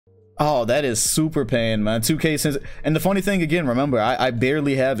Oh, that is super pain, man. 2K since, and the funny thing again, remember, I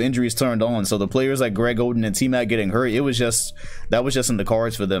barely have injuries turned on, so the players like Greg Oden and T-Mac getting hurt, that was just in the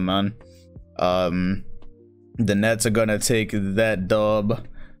cards for them, man. The Nets are gonna take that dub.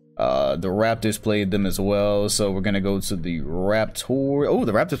 The Raptors played them as well, so we're gonna go to the Raptor. Oh,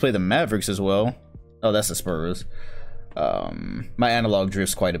 the Raptors play the Mavericks as well. Oh, that's the Spurs. My analog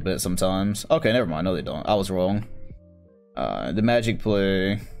drifts quite a bit sometimes. Okay, never mind. No, they don't. I was wrong. The Magic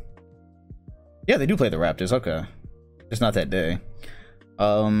play. Yeah, they do play the Raptors. Okay, it's not that day. The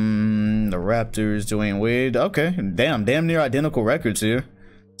Raptors, Dwayne Wade. Okay, damn near identical records here.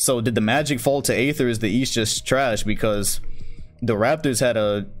 So did the Magic fall to 8th, or is the East just trash? Because the Raptors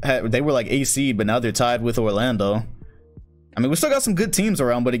they were like A seed, but now they're tied with Orlando. I mean, we still got some good teams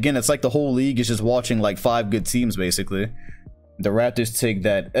around, but again, it's like the whole league is just watching like 5 good teams basically. The Raptors take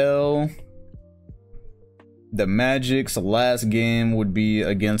that L. The Magic's last game would be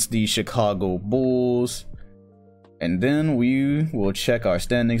against the Chicago Bulls. And then we will check our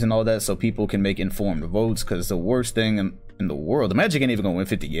standings and all that so people can make informed votes, because the worst thing in the world, the Magic ain't even gonna win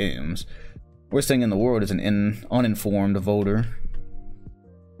 50 games. Worst thing in the world is an uninformed voter.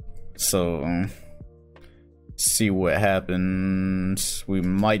 So, see what happens. We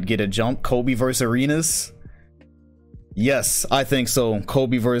might get a jump. Kobe versus Arenas. Yes, I think so.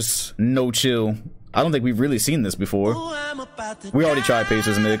 Kobe versus No Chill. I don't think we've really seen this before. We already tried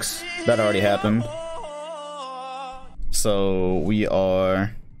Pacers Knicks. That already happened. So we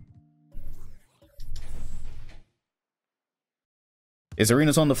are. Is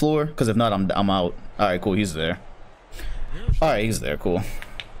Arenas on the floor? Because if not, I'm out. All right, cool. He's there. All right, he's there. Cool.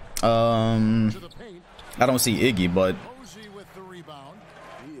 I don't see Iggy, but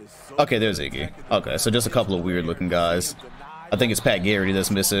okay, there's Iggy. Okay, so just a couple of weird looking guys. I think it's Pat Garrity that's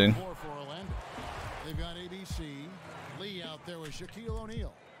missing.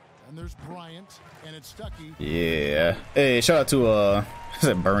 Yeah. Hey, shout out to is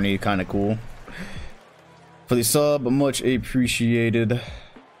it Bernie? Kind of cool. For the sub, much appreciated.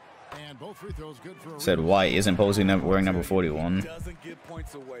 Said why isn't Posey wearing number 41?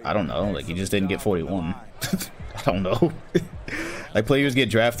 I don't know. Like, he just didn't get 41. I don't know. Like, players get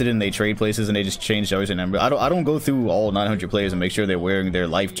drafted and they trade places and they just change jersey number. I don't go through all 900 players and make sure they're wearing their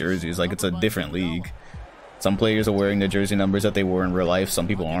life jerseys. Like, it's a different league. Some players are wearing their jersey numbers that they wore in real life. Some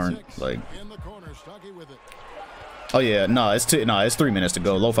people aren't. Like, oh yeah, it's 3 minutes to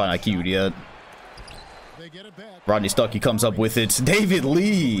go. Lo-fi not queued yet. Rodney Stuckey comes up with it. David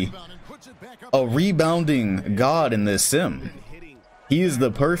Lee, a rebounding god in this sim. He is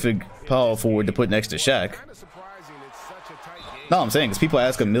the perfect power forward to put next to Shaq. No, I'm saying, because people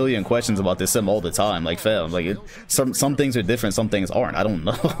ask a million questions about this sim all the time. Like, fam, like, some things are different, some things aren't. I don't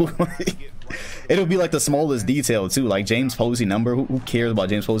know. It'll be like the smallest detail too. Like James Posey number. Who cares about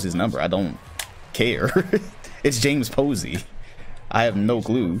James Posey's number? I don't care. It's James Posey. I have no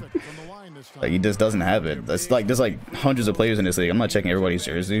clue. Like, he just doesn't have it. That's like, there's like hundreds of players in this league. I'm not checking everybody's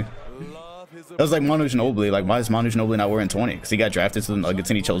jersey. That was like Manu Ginobili. Like, why is Manu Ginobili not wearing 20? Because he got drafted to the Nuggets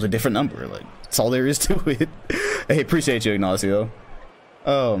and he chose a different number. Like, that's all there is to it. Hey, appreciate you, Ignacio.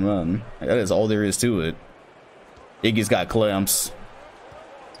 Oh man, that is all there is to it. Iggy's got clamps.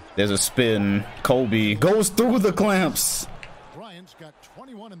 There's a spin. Kobe goes through the clamps.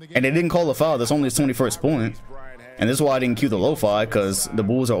 And they didn't call a foul. That's only his 21st point. And this is why I didn't cue the lo-fi, because the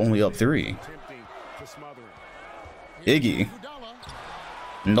Bulls are only up 3. Iggy.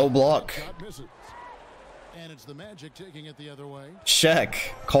 No block. Shaq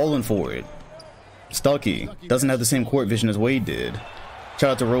calling for it. Stuckey doesn't have the same court vision as Wade did.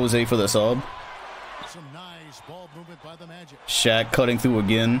 Shout out to Rose for the sub. Shaq cutting through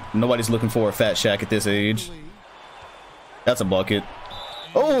again. Nobody's looking for a fat Shaq at this age. That's a bucket.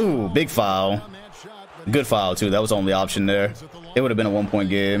 Oh, big foul. Good foul too. That was the only option there. It would have been a 1-point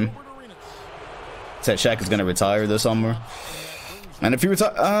game. Said Shaq is going to retire this summer. And if he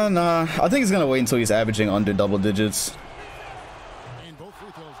retire, nah, I think he's going to wait until he's averaging under double digits.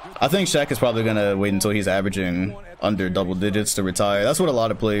 I think Shaq is probably going to wait until he's averaging under double digits to retire. That's what a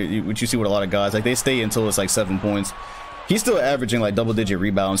lot of players, what you see with a lot of guys, like they stay until it's like 7 points. He's still averaging like double digit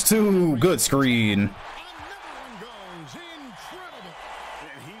rebounds too. Good screen.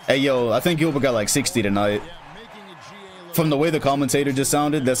 Hey yo, I think Gilbert got like 60 tonight. From the way the commentator just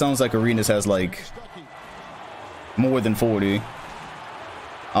sounded, that sounds like Arenas has like more than 40. I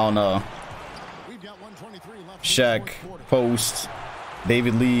don't know. Shaq, post.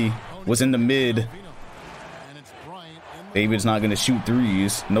 David Lee was in the mid. David's not gonna shoot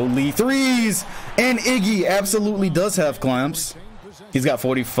threes. No Lee threes! And Iggy absolutely does have clamps. He's got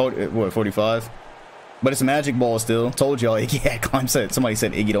 45. But it's a magic ball still. Told y'all Iggy had clam set. Somebody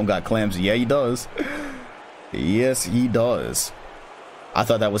said Iggy don't got clams. Yeah, he does. Yes, he does. I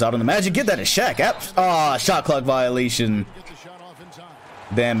thought that was out on the magic. Get that to Shaq. Ah, shot clock violation.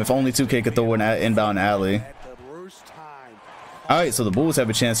 Damn, if only 2K could throw an inbound alley. Alright, so the Bulls have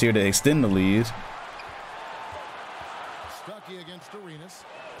a chance here to extend the lead.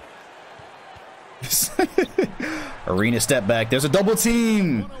 Arena step back. There's a double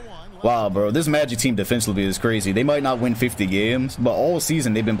team. Wow, bro, this Magic team defensively is crazy. They might not win 50 games, but all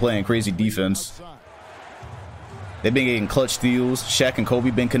season they've been playing crazy defense. They've been getting clutch steals. Shaq and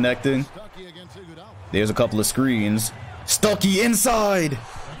Kobe been connecting. There's a couple of screens. Stuckey inside.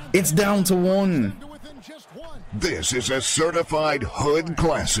 It's down to 1. This is a certified hood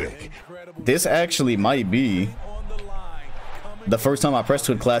classic. This actually might be the first time I pressed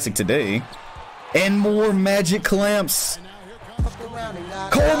hood classic today. And more Magic clamps.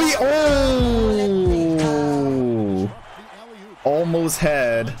 Kobe, oh! Almost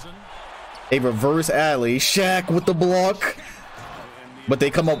had a reverse alley. Shaq with the block. But they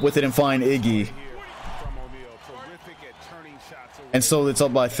come up with it and find Iggy. And so it's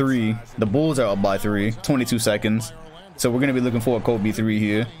up by 3. The Bulls are up by 3. 22 seconds. So we're going to be looking for a Kobe 3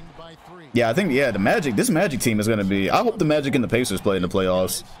 here. Yeah, I think, yeah, this Magic team is going to be... I hope the Magic and the Pacers play in the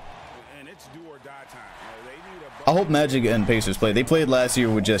playoffs. I hope Magic and Pacers play. They played last year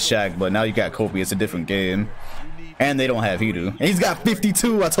with just Shaq, but now you got Kobe. It's a different game. And they don't have Hidu. And he's got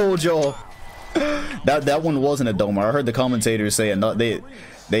 52, I told y'all. That one wasn't a domer. I heard the commentators say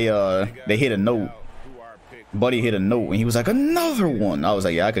they hit a note. Buddy hit a note and he was like, another one. I was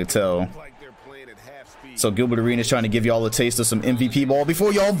like, yeah, I could tell. So Gilbert Arenas trying to give y'all a taste of some MVP ball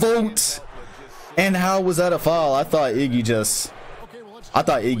before y'all vote. And how was that a foul? I thought Iggy just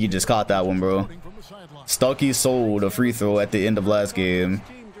caught that one, bro. Stuckey sold a free throw at the end of last game.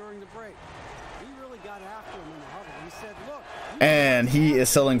 And he is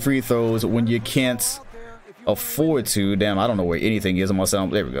selling free throws when you can't afford to. Damn, I don't know where anything is on my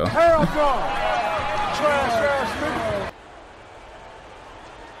sound. There we go.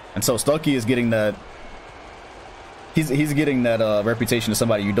 And so Stuckey is getting that. He's getting that reputation of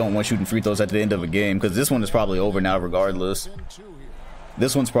somebody you don't want shooting free throws at the end of a game, because this one is probably over now regardless.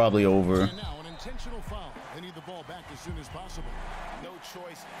 This one's probably over.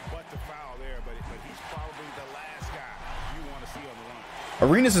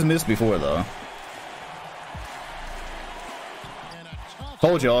 Arenas has missed before though.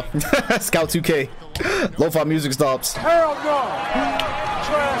 Told y'all. Scout 2K. Lo-fi music stops. Hell no.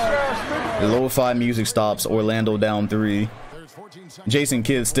 Lo-fi music stops. Orlando down 3. Jason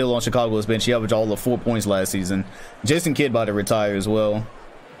Kidd still on Chicago's bench. He averaged all of 4 points last season. Jason Kidd about to retire as well.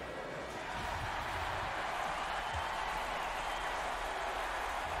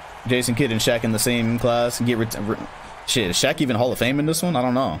 Jason Kidd and Shaq in the same class. Shit, is Shaq even Hall of Fame in this one? I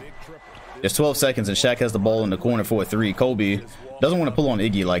don't know. There's 12 seconds and Shaq has the ball in the corner for a 3. Kobe doesn't want to pull on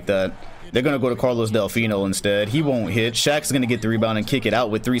Iggy like that. They're going to go to Carlos Delfino instead. He won't hit. Shaq's going to get the rebound and kick it out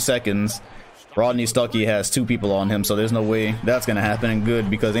with 3 seconds. Rodney Stuckey has 2 people on him, so there's no way that's going to happen. And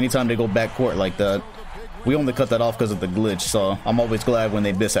good, because anytime they go backcourt like that, we only cut that off because of the glitch. So I'm always glad when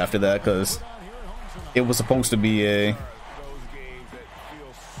they miss after that, because it was supposed to be a...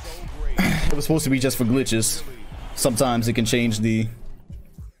 It was supposed to be just for glitches. Sometimes it can change the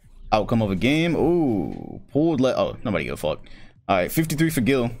outcome of a game. Ooh, pulled oh, nobody give a fuck. Alright, 53 for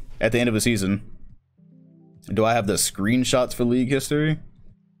Gil at the end of the season. Do I have the screenshots for league history?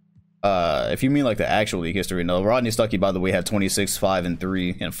 If you mean like the actual league history, no. Rodney Stuckey, by the way, had 26, 5, and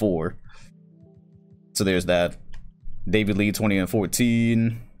 3, and 4. So there's that. David Lee, 20 and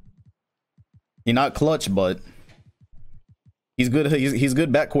 14. He's not clutch, but he's good. He's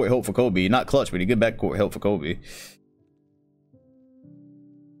good backcourt help for Kobe. Not clutch, but he's good backcourt help for Kobe.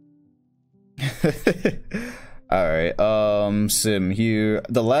 All right. Sim here.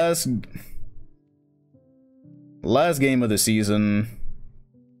 The last game of the season.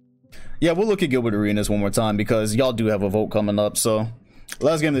 Yeah, we'll look at Gilbert Arenas one more time because y'all do have a vote coming up. So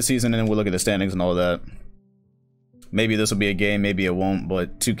last game of the season, and then we'll look at the standings and all that. Maybe this will be a game, maybe it won't,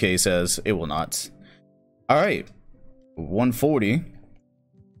 but 2K says it will not. All right. 140.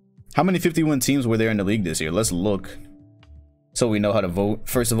 How many 51 teams were there in the league this year? Let's look so we know how to vote.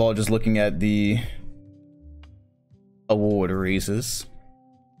 First of all, just looking at the award races.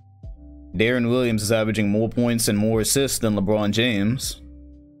 Darren Williams is averaging more points and more assists than LeBron James,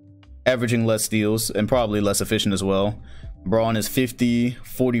 averaging less steals and probably less efficient as well. Braun is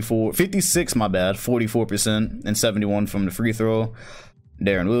 56, my bad, 44% and 71 from the free throw.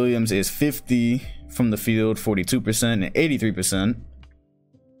 Darren Williams is 50 from the field, 42% and 83%.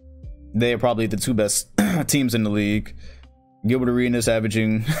 They are probably the 2 best teams in the league. Gilbert Arenas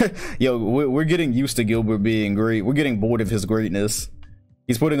averaging yo, we're getting used to Gilbert being great. We're getting bored of his greatness.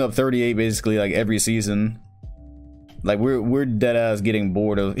 He's putting up 38 basically like every season. Like we're dead ass getting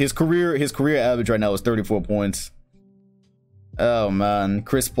bored of his career average right now is 34 points. Oh man,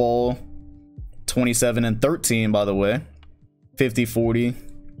 Chris Paul 27 and 13 by the way. 50, 40,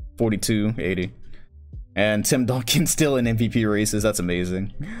 42, 80. And Tim Duncan still in MVP races. That's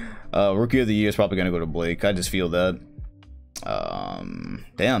amazing. Rookie of the year is probably gonna go to Blake. I just feel that.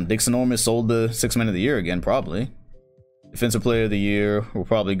 Damn, Dixon Norman sold the 6th man of the year again, probably. Defensive player of the year will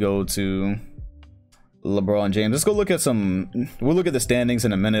probably go to LeBron James. Let's go look at we'll look at the standings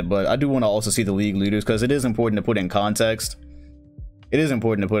in a minute, but I do want to also see the league leaders because it is important to put in context. It is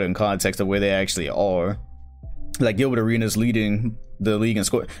important to put in context of where they actually are. Like Gilbert Arenas leading the league in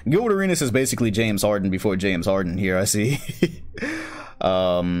score. Gilbert Arenas is basically James Harden before James Harden here, I see.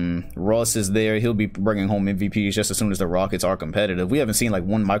 Russ is there. He'll be bringing home MVPs just as soon as the Rockets are competitive. We haven't seen like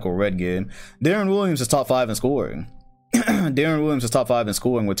one Michael Redd game. Darren Williams is top 5 in scoring. Darren Williams is top 5 in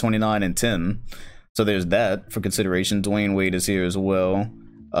scoring with 29 and 10. So there's that for consideration. Dwayne Wade is here as well.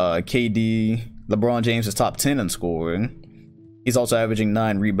 KD, LeBron James is top 10 in scoring. He's also averaging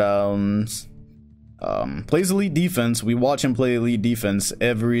 9 rebounds. Plays elite defense. We watch him play elite defense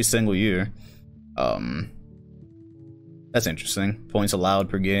every single year. That's interesting. Points allowed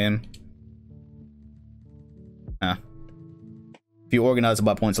per game. If you organize it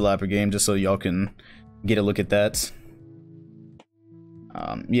by points allowed per game, just so y'all can get a look at that.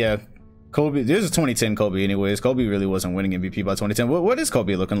 Yeah, Kobe. This is 2010 Kobe, anyways. Kobe really wasn't winning MVP by 2010. What is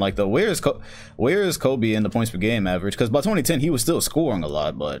Kobe looking like though? Where is Kobe in the points per game average? Because by 2010 he was still scoring a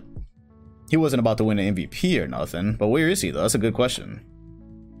lot, but he wasn't about to win an MVP or nothing. But where is he though? That's a good question.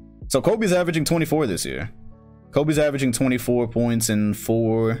 So Kobe's averaging 24 this year. Kobe's averaging 24 points and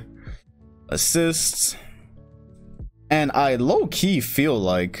 4 assists. And I low-key feel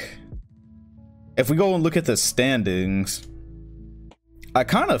like if we go and look at the standings, I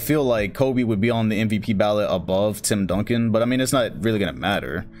kind of feel like Kobe would be on the MVP ballot above Tim Duncan, but I mean, it's not really going to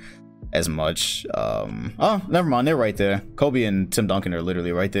matter as much. Oh, never mind. They're right there. Kobe and Tim Duncan are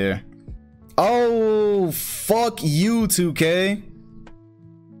literally right there. Oh, fuck you, 2K.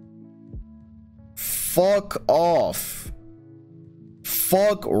 Fuck off.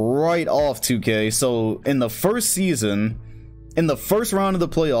 Fuck right off, 2K. So in the first season, in the first round of the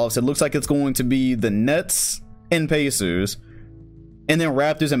playoffs, it looks like it's going to be the Nets and Pacers, and then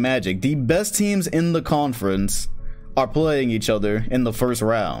Raptors and Magic. The best teams in the conference are playing each other in the first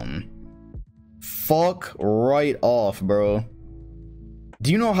round. Fuck right off, bro.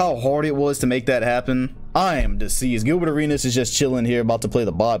 Do you know how hard it was to make that happen? I am deceased. Gilbert Arenas is just chilling here about to play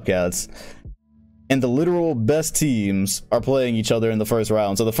the Bobcats. And the literal best teams are playing each other in the first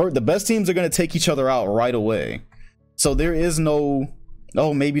round. So the best teams are going to take each other out right away. So there is no,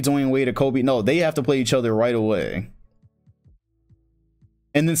 oh, maybe Dwayne Wade or Kobe. No, they have to play each other right away.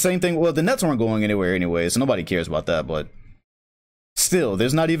 And then same thing, well, the Nets aren't going anywhere anyway, so nobody cares about that, but still,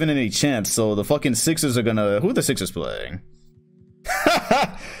 there's not even any chance. So the fucking Sixers are gonna, who are the Sixers playing?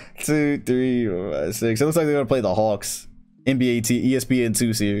 2, 3, 4, 5, 6. It looks like they're gonna play the Hawks. NBA ESPN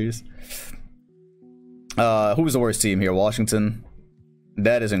 2 series. Who's the worst team here? Washington.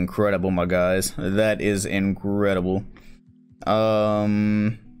 That is incredible, my guys. That is incredible.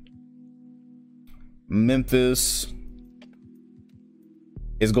 Memphis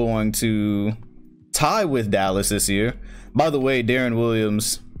is going to tie with Dallas this year. By the way, Darren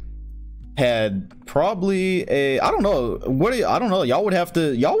Williams had probably a, I don't know, I don't know. Y'all would have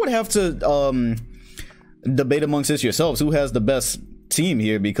to debate amongst this yourselves who has the best team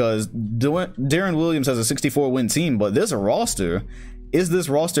here, because Darren Williams has a 64 win team, but there's a roster. Is this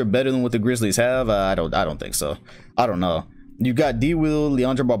roster better than what the Grizzlies have? I don't think so. I don't know. You got D. Will,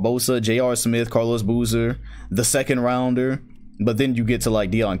 Leandro Barbosa, J.R. Smith, Carlos Boozer, the second rounder, but then you get to like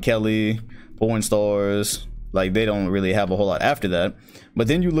Deion Kelly, porn stars. Like, they don't really have a whole lot after that. But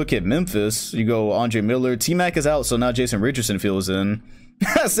then you look at Memphis, you go Andre Miller, T-Mac is out, so now Jason Richardson fills in.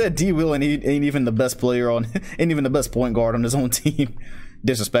 I said D. Will and he ain't even the best player on, ain't even the best point guard on his own team.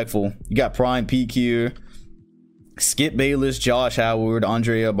 Disrespectful. You got Prime Peak here, Skip Bayless, Josh Howard,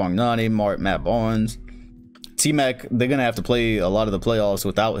 Andrea Bargnani, Matt Barnes. T-Mac, they're gonna have to play a lot of the playoffs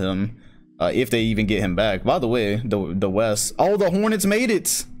without him, if they even get him back. By the way, the West, oh, the Hornets made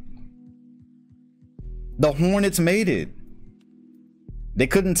it. The Hornets made it. They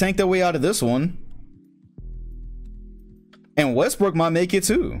couldn't tank their way out of this one. And Westbrook might make it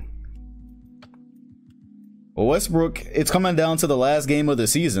too. Well, Westbrook, it's coming down to the last game of the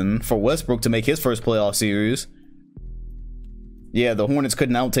season for Westbrook to make his first playoff series. Yeah, the Hornets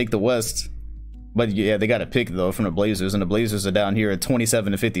couldn't outtake the West. But yeah, they got a pick though from the Blazers, and the Blazers are down here at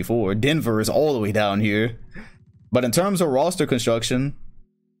 27-54. Denver is all the way down here. But in terms of roster construction,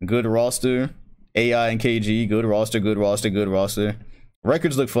 good roster. AI and KG, good roster, good roster, good roster.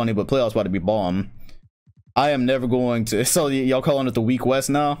 Records look funny, but playoffs about to be bomb. I am never going to. So y'all calling it the weak West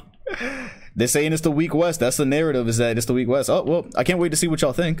now? They're saying it's the weak West. That's the narrative, is that it's the weak West. Oh well, I can't wait to see what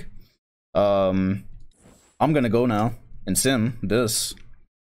y'all think. I'm gonna go now and sim this.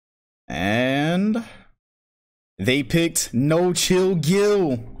 And they picked No Chill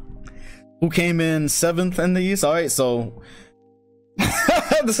Gil, who came in 7th in the East. All right, so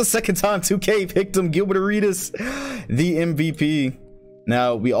this is the second time 2K picked him. Gilbert Arenas, the MVP.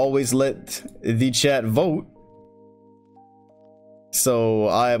 Now, we always let the chat vote. So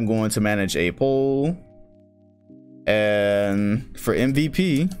I am going to manage a poll. And for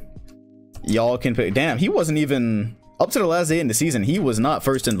MVP, y'all can pick. Damn, he wasn't even... Up to the last day in the season, he was not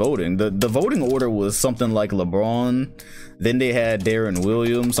first in voting. The voting order was something like LeBron. Then they had Darren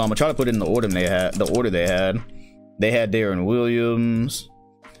Williams. So I'm gonna try to put it in the order they had. They had Darren Williams.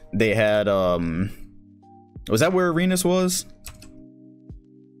 They had was that where Arenas was?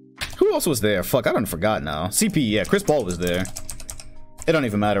 Who else was there? Fuck, I done forgot now. CP, yeah, Chris Paul was there. It don't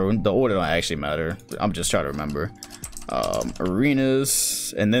even matter. The order don't actually matter. I'm just trying to remember.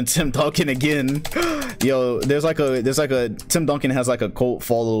 Arenas, and then Tim Duncan again. Yo, there's like a Tim Duncan has like a cult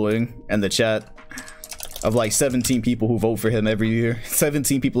following in the chat of like 17 people who vote for him every year.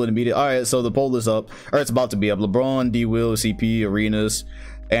 17 people in the media. All right, so the poll is up, or it's about to be up. LeBron, D Will, CP, Arenas,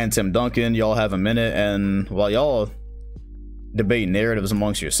 and Tim Duncan. Y'all have a minute, and while y'all debate narratives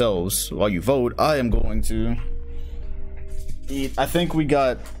amongst yourselves while you vote, I am going to eat. I think we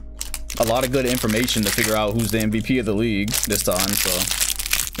got a lot of good information to figure out who's the MVP of the league this time. So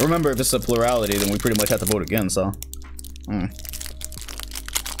remember, if it's a plurality, then we pretty much have to vote again. So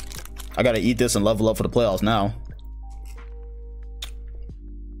I gotta eat this and level up for the playoffs now.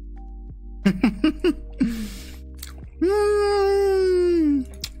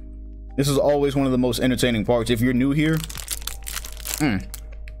 This is always one of the most entertaining parts. If you're new here, let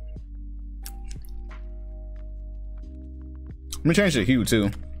me change the hue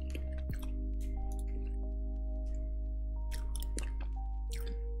too.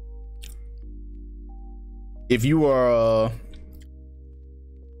 If you are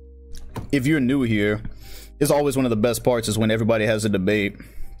if you're new here, it's always one of the best parts is when everybody has a debate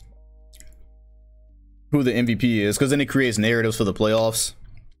who the MVP is, because then it creates narratives for the playoffs.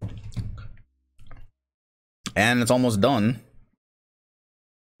 And it's almost done.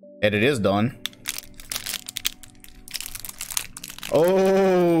 And it is done.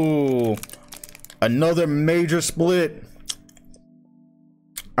 Oh, another major split.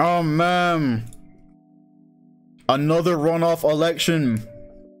 Oh man. Another runoff election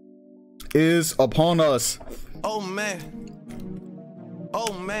is upon us. Oh man.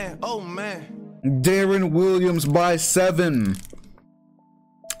 Oh man. Oh man. Darren Williams by 7.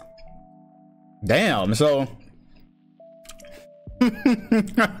 Damn, so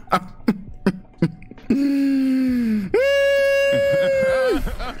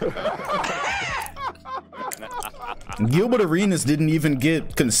Gilbert Arenas didn't even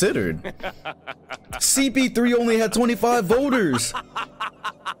get considered. CP3 only had 25 voters.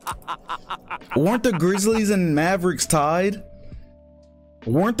 Weren't the Grizzlies and Mavericks tied?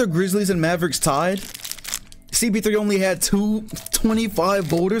 CP3 only had 25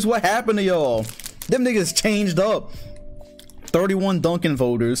 voters. What happened to y'all? Them niggas changed up. 31 Duncan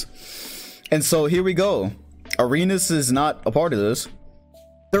voters. And so here we go. Arenas is not a part of this.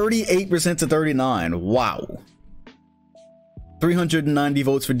 38% to 39. Wow. 390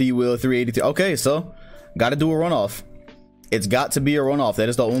 votes for D Will, 383. Okay, so gotta do a runoff. It's got to be a runoff. That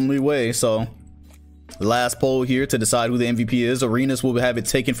is the only way. So last poll here to decide who the MVP is. Arenas will have it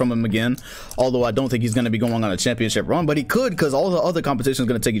taken from him again, although I don't think he's going to be going on a championship run, but he could, because all the other competition is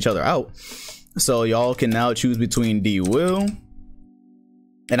going to take each other out. So y'all can now choose between D Will,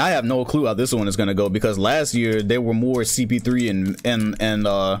 and I have no clue how this one is going to go, because last year there were more CP3 and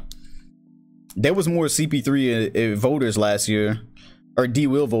there was more CP3 voters last year, or D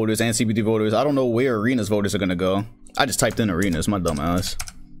Will voters and CP3 voters. I don't know where Arenas voters are going to go. I just typed in Arenas, my dumb ass.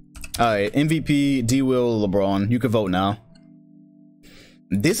 Alright, MVP, D Will, LeBron. You can vote now.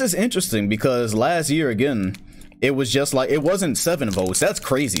 This is interesting because last year, again, it was just like, it wasn't 7 votes. That's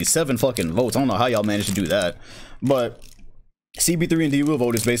crazy. 7 fucking votes. I don't know how y'all managed to do that. But CP3 and D Will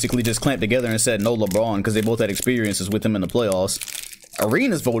voters basically just clamped together and said no LeBron because they both had experiences with him in the playoffs.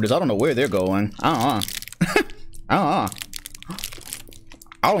 Arenas voters, I don't know where they're going. I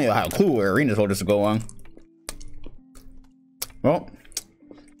don't even have a clue where Arenas voters are going. Well,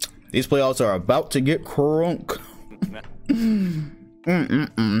 These playoffs are about to get crunk.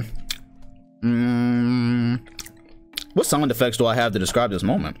 What sound effects do I have to describe this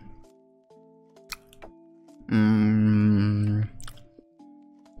moment?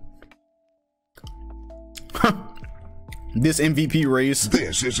 This MVP race.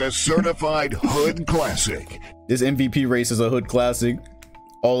 This is a certified hood classic. This MVP race is a hood classic,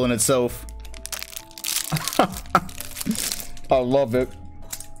 all in itself. I love it.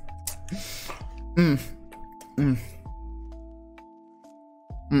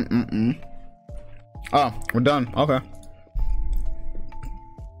 Oh, we're done. Okay.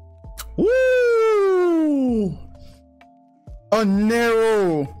 Woo! A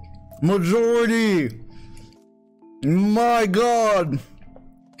narrow majority. My God.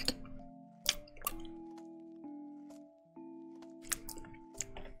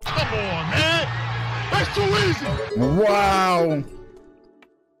 Come on, man. That's too easy. Wow.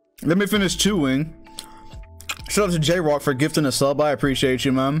 Let me finish chewing. Shout out to J-Rock for gifting a sub. I appreciate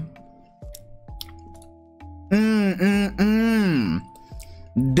you, man.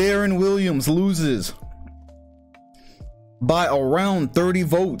 Darren Williams loses by around 30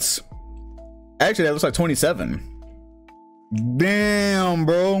 votes. Actually, that looks like 27. Damn,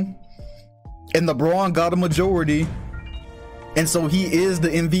 bro. And LeBron got a majority. And so he is the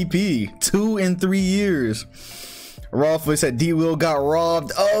MVP. 2 in 3 years. Rolfley said D-Will got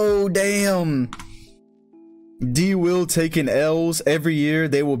robbed. Oh, damn. D-Will taking L's every year.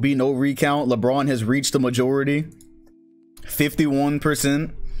 There will be no recount. LeBron has reached the majority.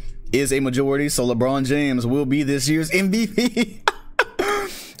 51% is a majority. So LeBron James will be this year's MVP.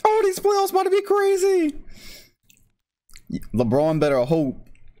 Oh, these playoffs about to be crazy. LeBron better hope,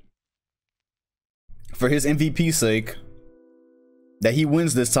 for his MVP sake, that he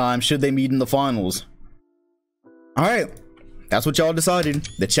wins this time should they meet in the finals. Alright, that's what y'all decided.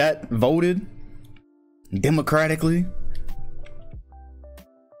 The chat voted democratically.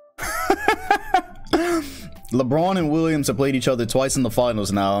 LeBron and Williams have played each other twice in the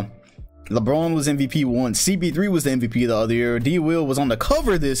finals now. LeBron was MVP once. CP3 was the MVP the other year. D-Will was on the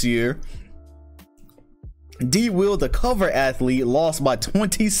cover this year. D-Will, the cover athlete, lost by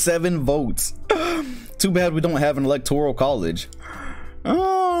 27 votes. Too bad we don't have an electoral college.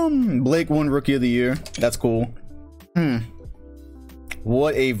 Blake won Rookie of the Year. That's cool.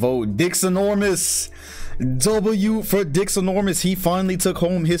 What a vote. Dixonormous. W for Dixonormous. He finally took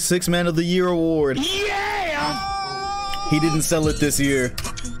home his 6th Man of the Year award. Yeah! He didn't sell it this year.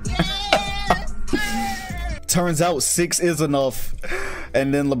 Turns out 6 is enough.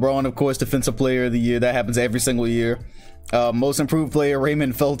 And then LeBron, of course, Defensive Player of the Year. That happens every single year. Most Improved Player,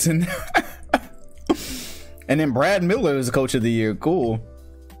 Raymond Felton. And then Brad Miller is the Coach of the Year. Cool.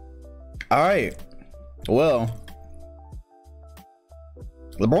 All right. Well,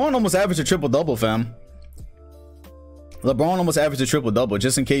 LeBron almost averaged a triple-double, fam. LeBron almost averaged a triple-double.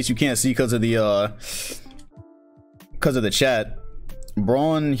 Just in case you can't see because of the chat.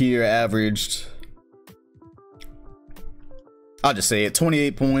 Braun here averaged, I'll just say it,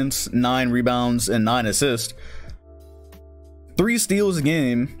 28 points, 9 rebounds, and 9 assists. 3 steals a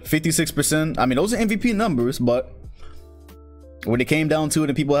game, 56%. I mean, those are MVP numbers, but when it came down to it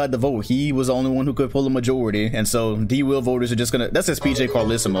and people had to vote, he was the only one who could pull a majority. And so D-Will voters are just gonna, that says PJ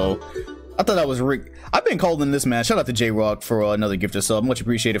Carlissimo. I thought that was Rick. I've been calling this man, shout out to J-Rock for another gifted sub. Much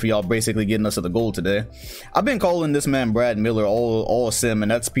appreciated for y'all basically getting us to the goal today. I've been calling this man Brad Miller all sim,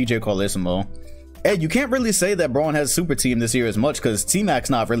 and that's PJ Carlissimo. Ed, you can't really say that Braun has a super team this year as much because T-Mac's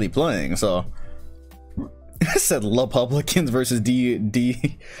not really playing, so. I said Republicans versus I didn't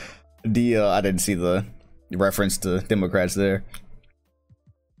see the reference to Democrats there.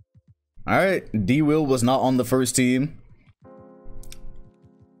 Alright, D-Will was not on the first team.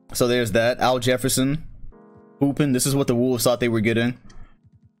 So there's that. Al Jefferson hooping. This is what the Wolves thought they were getting.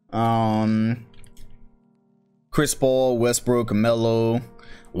 Chris Paul, Westbrook, Melo.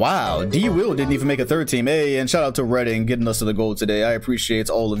 Wow, D-Will didn't even make a third team. Hey, and shout out to Redding getting us to the goal today. I appreciate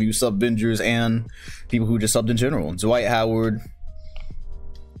all of you sub-bingers and people who just subbed in general. Dwight Howard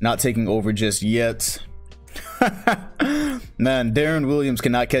not taking over just yet. Man, Darren Williams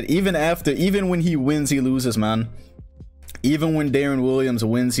cannot catch, even when he wins, he loses, man. Even when Darren Williams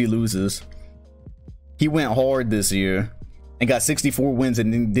wins, he loses. He went hard this year and got 64 wins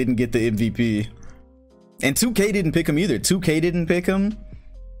and didn't get the MVP. And 2K didn't pick him either. 2K didn't pick him.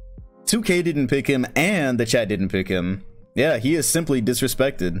 2K didn't pick him, and the chat didn't pick him. Yeah, he is simply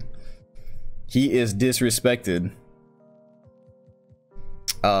disrespected. He is disrespected.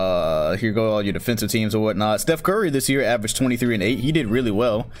 Here go all your defensive teams or whatnot. Steph Curry this year averaged 23 and 8. He did really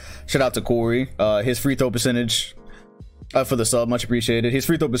well. Shout out to Corey. His free throw percentage For the sub, much appreciated. His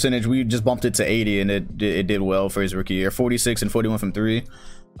free throw percentage, we just bumped it to 80, and it did well for his rookie year. 46 and 41 from 3.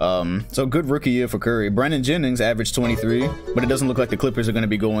 So good rookie year for Curry. Brandon Jennings averaged 23, but it doesn't look like the Clippers are going to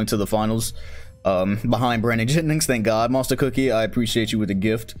be going to the finals behind Brandon Jennings. Thank God. Monster Cookie, I appreciate you with the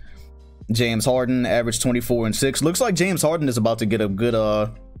gift. James Harden averaged 24 and 6. Looks like James Harden is about to get a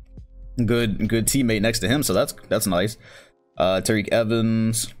good teammate next to him, so that's nice. Tariq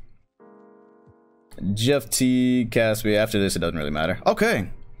Evans, Jeff T, Caspi. After this, it doesn't really matter. Okay,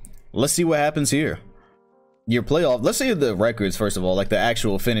 let's see what happens here. Your playoff. Let's see the records first of all, like the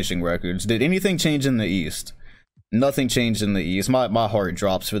actual finishing records. Did anything change in the East? Nothing changed in the East. My heart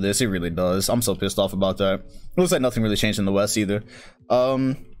drops for this. It really does. I'm so pissed off about that. It looks like nothing really changed in the West either.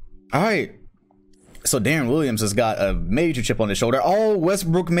 All right. So Darren Williams has got a major chip on his shoulder. Oh,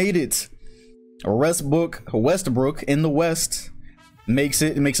 Westbrook made it. Westbrook in the West makes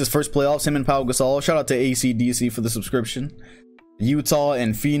it. It makes his first playoffs. Him and Pau Gasol. Shout out to ACDC for the subscription. Utah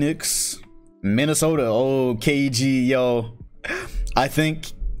and Phoenix. Minnesota. Oh, KG, yo. I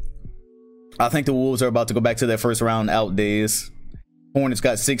think the Wolves are about to go back to their first round out days. Hornets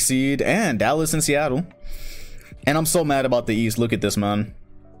got 6th seed, and Dallas and Seattle. And I'm so mad about the East. Look at this, man.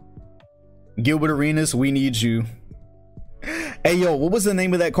 Gilbert Arenas, we need you. Hey, yo, what was the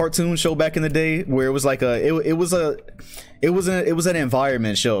name of that cartoon show back in the day where it was like it was an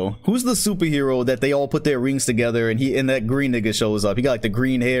environment show? Who's the superhero that they all put their rings together and that green nigga shows up? He got like the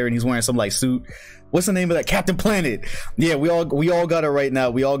green hair and he's wearing some like suit. What's the name of that? Captain Planet. Yeah, we all got it right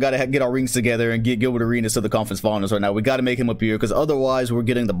now. We all got to get our rings together and get Gilbert Arenas to the conference finals right now. We got to make him appear, because otherwise we're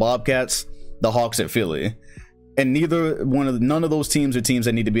getting the Bobcats, the Hawks at Philly. And none of those teams are teams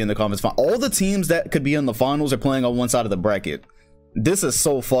that need to be in the conference final. All the teams that could be in the finals are playing on one side of the bracket. This is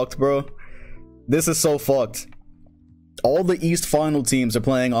so fucked, bro. This is so fucked. All the East final teams are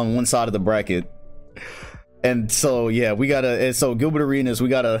playing on one side of the bracket. And so, yeah, so Gilbert Arenas,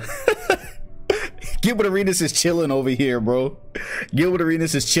 Gilbert Arenas is chilling over here, bro. Gilbert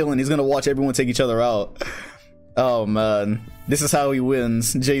Arenas is chilling. He's gonna watch everyone take each other out. Oh, man. This is how he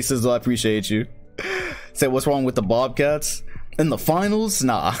wins. Jay says, I appreciate you. Say, what's wrong with the Bobcats? In the finals?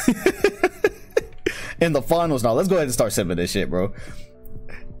 Nah. In the finals, nah. Let's go ahead and start sipping this shit, bro.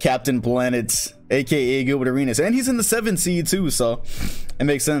 Captain Planet, aka Gilbert Arenas. And he's in the 7th seed too, so it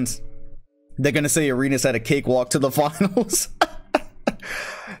makes sense. They're gonna say Arenas had a cakewalk to the finals.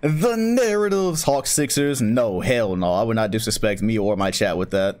 The narratives. Hawks Sixers. No, hell no. I would not disrespect me or my chat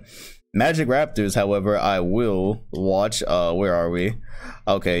with that. Magic Raptors, however, I will watch. Where are we?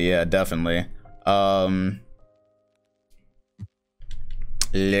 Okay, yeah, definitely.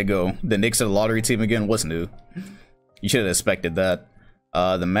 Lego. The Knicks are the lottery team again. What's new? You should have expected that.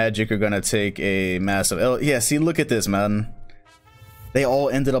 The Magic are gonna take a massive L. Yeah, see, look at this, man. They all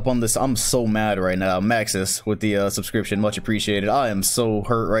ended up on this. I'm so mad right now. Maxis with the subscription, much appreciated. I am so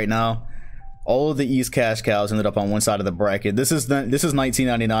hurt right now. All of the East cash cows ended up on one side of the bracket. This is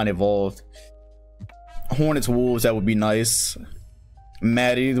 1999 evolved. Hornets Wolves, that would be nice.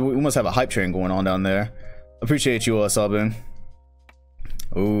 Maddie, we must have a hype train going on down there. Appreciate you subbing.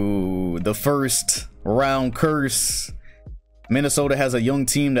 Ooh, the first round curse. Minnesota has a young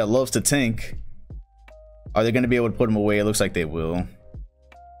team that loves to tank. Are they going to be able to put them away? It looks like they will.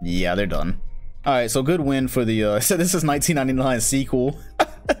 Yeah, they're done. All right, so good win for the so this is 1999 sequel.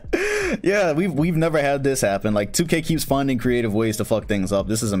 Yeah, we've never had this happen. Like 2K keeps finding creative ways to fuck things up.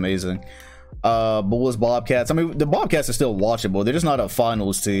 This is amazing. Bulls, Bobcats. I mean, the Bobcats are still watchable. They're just not a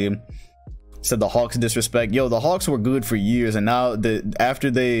finals team. Said the Hawks disrespect. Yo, the Hawks were good for years, and now after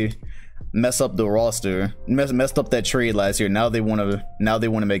they mess up the roster, messed up that trade last year, now they want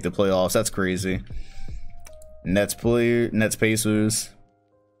to make the playoffs. That's crazy. Nets Pacers.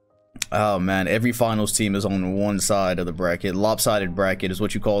 Oh man, every finals team is on one side of the bracket. Lopsided bracket is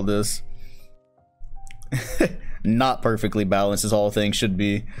what you call this. Not perfectly balanced as all things should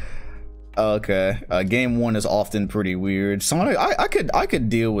be. Okay, game 1 is often pretty weird. Sonic, I could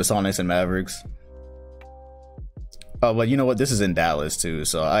deal with Sonics and Mavericks. But you know what? This is in Dallas too,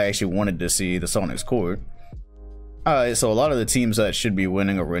 so I actually wanted to see the Sonics court. Alright, so a lot of the teams that should be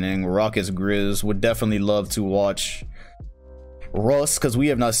winning are winning. Rockets, Grizz. Would definitely love to watch Russ, because we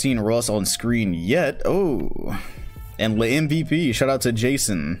have not seen Russ on screen yet. Oh, and the MVP. Shout out to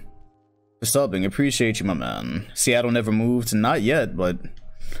Jason for subbing. Appreciate you, my man. Seattle never moved. Not yet, but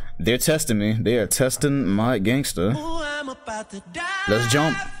they're testing me. They are testing my gangster. Let's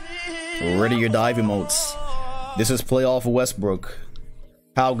jump. Ready your dive emotes. This is playoff Westbrook.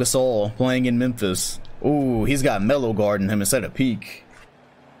 Pau Gasol playing in Memphis. Ooh, he's got Mellow Guard in him instead of Peak.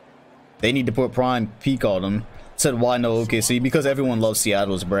 They need to put Prime Peak on him. Said why no OKC? Because everyone loves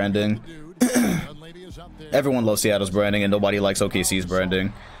Seattle's branding. Everyone loves Seattle's branding, and nobody likes OKC's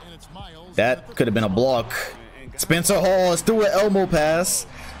branding. That could have been a block. Spencer Hawes threw an elbow pass.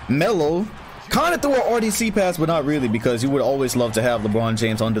 Melo kind of threw an RDC pass, but not really, because you would always love to have LeBron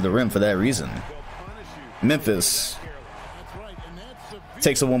James under the rim for that reason. Memphis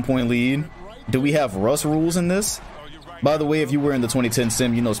takes a 1-point lead. Do we have Russ rules in this? By the way, if you were in the 2010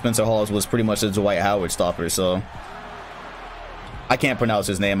 sim, you know Spencer Hawes was pretty much a Dwight Howard stopper, so I can't pronounce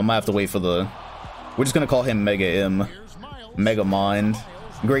his name. I might have to wait for the... We're just going to call him Mega M. Mega Mind.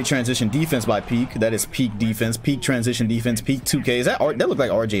 Great transition defense by Peak. That is peak defense. Peak transition defense. Peak 2K. Is that that looked like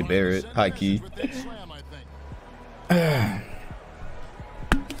RJ Barrett? High key.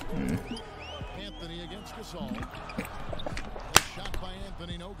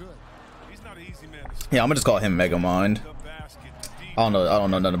 Yeah, I'm gonna just call him Mega Mind. I don't know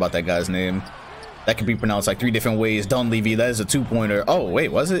nothing about that guy's name. That could be pronounced like 3 different ways. Dunleavy, that is a 2-pointer. Oh wait,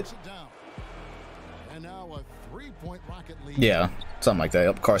 was it? Yeah, something like that.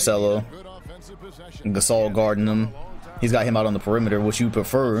 Yep, Carcelo. Gasol guarding him. He's got him out on the perimeter, which you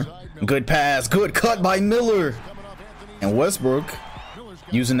prefer. Good pass, good cut by Miller. And Westbrook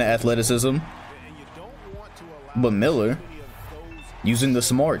using the athleticism. But Miller using the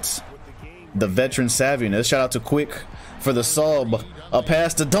smarts. The veteran savviness. Shout out to Quick for the sub. A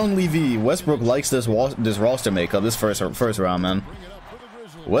pass to Dunleavy. Westbrook likes this roster makeup. This first round, man.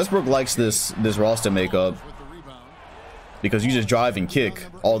 Westbrook likes this roster makeup because you just drive and kick.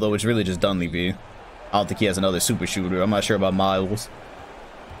 Although it's really just Dunleavy. I don't think he has another super shooter. I'm not sure about Miles.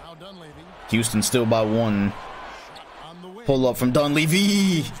 Houston still by 1. Pull up from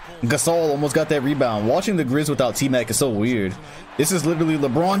Dunleavy. Gasol almost got that rebound. Watching the Grizz without T-Mac is so weird. This is literally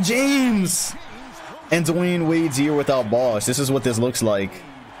LeBron James and Dwayne Wade's year without Bosh. This is what this looks like.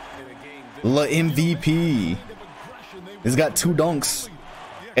 La MVP. He's got 2 dunks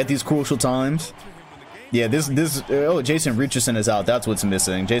at these crucial times. Yeah, oh, Jason Richardson is out. That's what's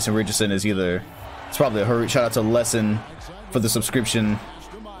missing. Jason Richardson is it's probably hurt. Shout out to Lesson for the subscription.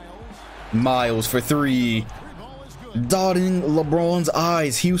 Miles for 3. Dotting LeBron's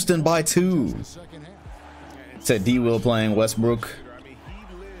eyes. Houston by 2. Said D Will playing Westbrook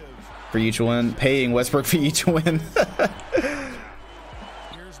for each win. Paying Westbrook for each win.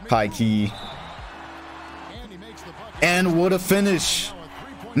 High key. And what a finish.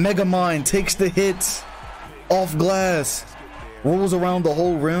 Megamind takes the hit off glass. Rolls around the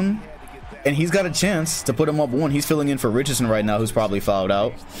whole rim. And he's got a chance to put him up 1. He's filling in for Richardson right now, who's probably fouled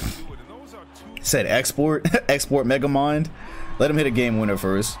out. Said export. Export Megamind. Let him hit a game winner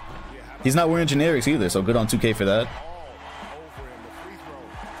first. He's not wearing generics either, so good on 2K for that.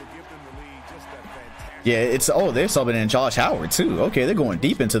 Yeah, it's they're subbing in Josh Howard too. Okay, they're going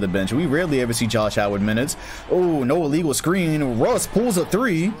deep into the bench. We rarely ever see Josh Howard minutes. Oh, no illegal screen. Russ pulls a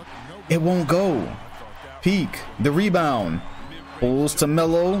 3. It won't go. Peak, the rebound. Pulls to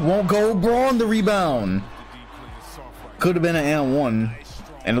Melo. Won't go. Braun the rebound. Could have been an and 1.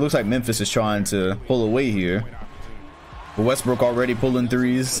 And it looks like Memphis is trying to pull away here. Westbrook already pulling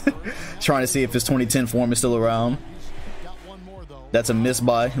 3s. Trying to see if his 2010 form is still around. That's a miss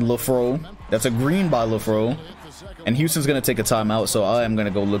by LaFro. That's a green by LaFro. And Houston's going to take a timeout, so I am going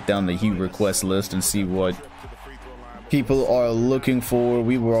to go look down the Heat request list and see what people are looking for.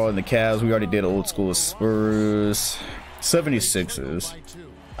 We were all in the Cavs. We already did old school Spurs. 76ers.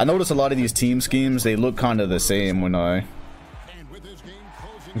 I notice a lot of these team schemes, they look kind of the same when I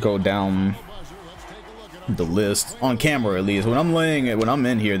go down the list on camera, at least. When I'm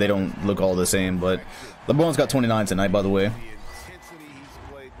in here, they don't look all the same. But LeBron's got 29 tonight, by the way.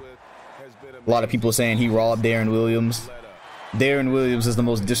 A lot of people saying he robbed Darren Williams. Darren Williams is the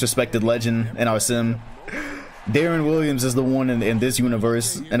most disrespected legend in our sim. Darren Williams is the one in this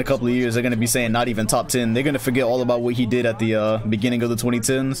universe. In a couple of years, they're going to be saying not even top 10. They're going to forget all about what he did at the beginning of the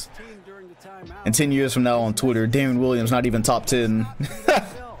 2010s. And 10 years from now on Twitter, Darren Williams not even top 10.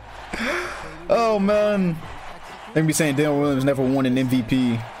 Oh man, they're gonna be saying Darren Williams never won an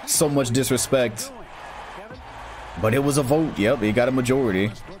MVP. So much disrespect. But it was a vote. Yep, he got a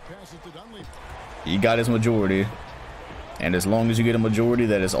majority. He got his majority. And as long as you get a majority,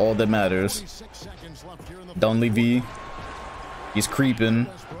 that is all that matters. Dunleavy, he's creeping.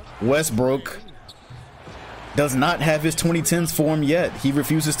 Westbrook does not have his 2010s form yet. He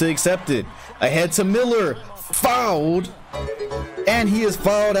refuses to accept it. Ahead to Miller. Fouled. And he is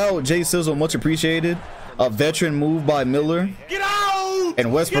fouled out. Jay Sizzle, much appreciated. A veteran move by Miller. Get out!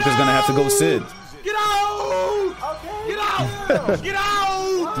 And Westbrook is going to have to go sit. Get out! Get out! Get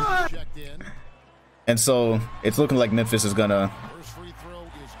out! And so it's looking like Memphis is going to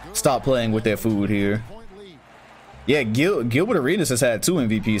stop playing with their food here. Yeah, Gilbert Arenas has had 2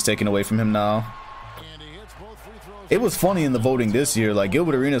 MVPs taken away from him now. It was funny in the voting this year. Like,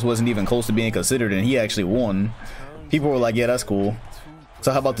 Gilbert Arenas wasn't even close to being considered, and he actually won. People were like, yeah, that's cool.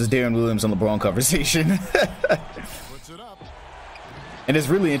 So how about this Darren Williams and LeBron conversation? And it's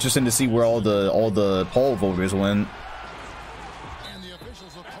really interesting to see where all the poll voters went.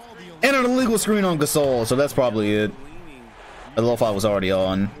 And an illegal screen on Gasol, so that's probably it. The lo-fi was already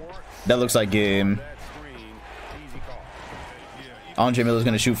on. That looks like game. Andre Miller's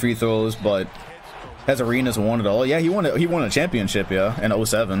gonna shoot free throws, but has Arenas won it all? Yeah, he won a championship, yeah, in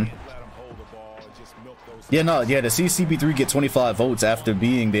 07. Yeah, no, yeah, to see CP3 get 25 votes after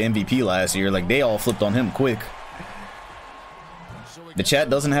being the MVP last year, like, they all flipped on him quick. The chat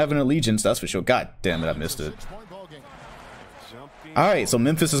doesn't have an allegiance, that's for sure. God damn it, I missed it. Alright, so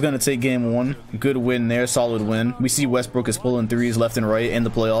Memphis is going to take game 1. Good win there, solid win. We see Westbrook is pulling threes left and right in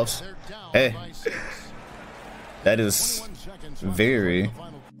the playoffs. Hey, that is very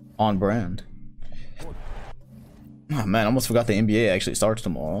on brand. Oh man, I almost forgot the NBA actually starts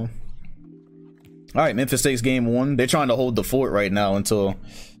tomorrow. Alright, Memphis takes game 1. They're trying to hold the fort right now until...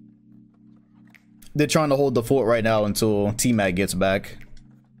 T-Mac gets back.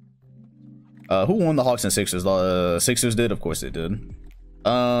 Who won the Hawks and Sixers? Sixers did? Of course they did.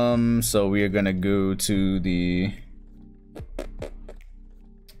 So we are gonna go to the...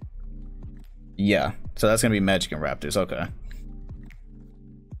 Yeah, so that's gonna be Magic and Raptors, okay.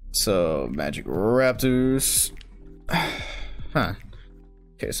 So, Magic Raptors... Huh.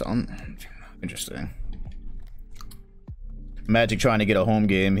 Okay, so I'm... Interesting. Magic trying to get a home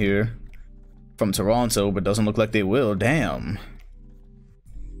game here from Toronto, but doesn't look like they will. Damn.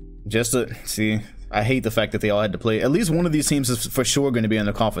 Just to see, I hate the fact that they all had to play. At least one of these teams is for sure going to be in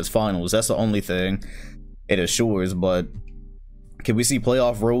the conference finals. That's the only thing it assures. But can we see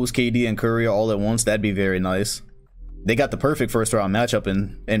playoff Rose, KD, and Curry all at once? That'd be very nice. They got the perfect first round matchup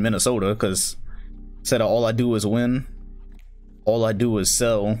in Minnesota, because instead of all I do is win, all I do is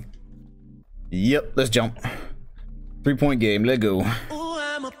sell. Yep, let's jump. 3-point game, let go.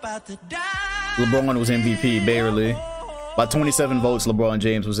 LeBron was MVP, barely. By 27 votes, LeBron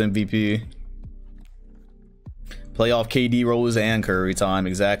James was MVP. Playoff KD, Rose, and Curry time,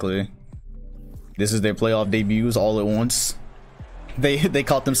 exactly. This is their playoff debuts all at once. They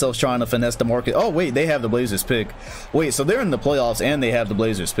caught themselves trying to finesse the market. Oh wait, they have the Blazers pick. Wait, so they're in the playoffs and they have the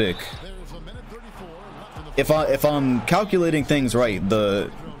Blazers pick. If I'm calculating things right, the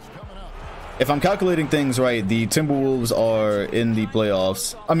Timberwolves are in the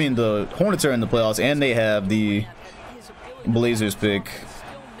playoffs. I mean, the Hornets are in the playoffs, and they have the Blazers pick.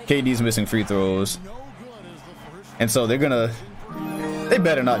 KD's missing free throws, and so they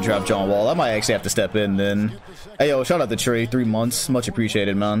better not draft John Wall. I might actually have to step in then. Hey yo, shout out to Trey, 3 months, much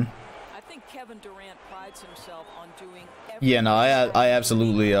appreciated, man. I think Kevin Durant prides himself on doing everything. Yeah, no, I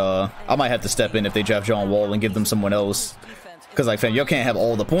absolutely I might have to step in if they draft John Wall and give them someone else. Because, like, fam, you can't have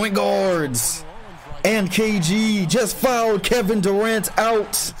all the point guards. And KG just fouled Kevin Durant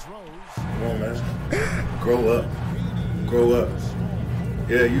out. Come on, man. Grow up. Grow up.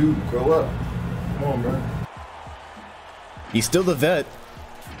 Yeah, you grow up. Come on, bro. He's still the vet.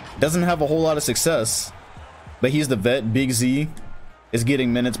 Doesn't have a whole lot of success. But he's the vet. Big Z is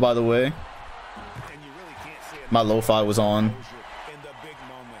getting minutes, by the way. My lo-fi was on.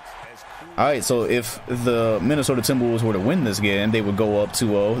 Alright, so if the Minnesota Timberwolves were to win this game, they would go up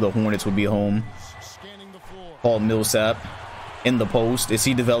 2-0. The Hornets would be home. Paul Millsap in the post. Is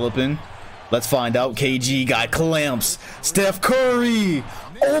he developing? Let's find out. KG got clamps. Steph Curry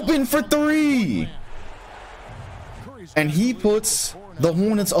open for 3. And he puts the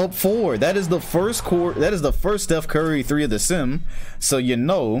Hornets up 4. That is the first Steph Curry 3 of the sim. So you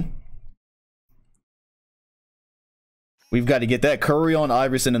know we've got to get that Curry on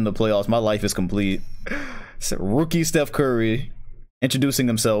Iverson in the playoffs. My life is complete. So, rookie Steph Curry introducing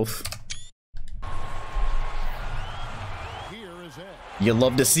himself. You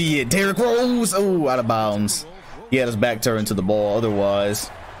love to see it. Derrick Rose. Oh, out of bounds. He had his back turned to the ball.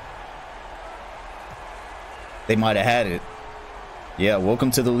 Otherwise, they might have had it. Yeah,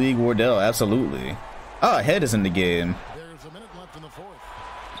 welcome to the league, Wardell. Absolutely. Ah, Head is in the game.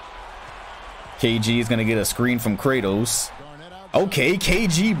 KG is going to get a screen from Kratos. Okay,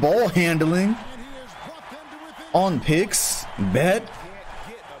 KG ball handling on picks. Bet.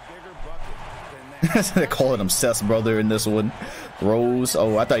 They're calling him Seth's brother in this one. Rose.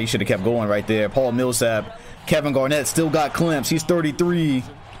 Oh, I thought you should have kept going right there. Paul Millsap. Kevin Garnett still got clamps. He's 33.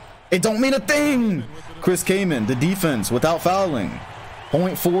 It don't mean a thing. Chris Kaman, the defense without fouling.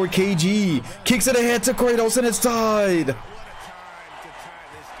 0.4 KG. Kicks it ahead to Kratos and it's tied.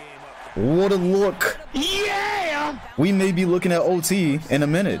 What a look. Yeah! We may be looking at OT in a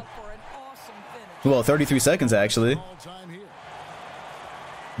minute. Well, 33 seconds actually.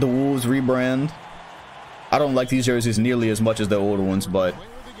 The Wolves rebrand. I don't like these jerseys nearly as much as the older ones, but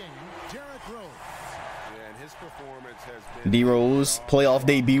D Rose playoff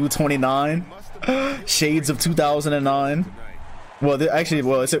debut 29. Shades of 2009. Well, actually,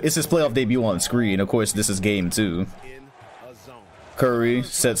 well, it's his playoff debut on screen. Of course, this is game 2. Curry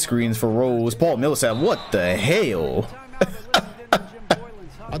set screens for Rose. Paul Millsap, what the hell?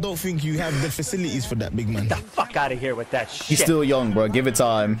 I don't think you have the facilities for that, big man. Get the fuck out of here with that shit. He's still young, bro. Give it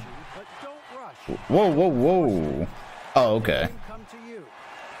time. Whoa, whoa, whoa. Oh, okay.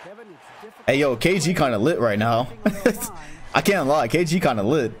 Hey, yo, KG kind of lit right now. I can't lie, KG kind of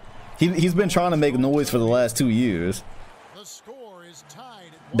lit. He's been trying to make noise for the last 2 years.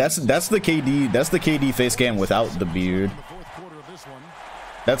 That's the KD face cam without the beard.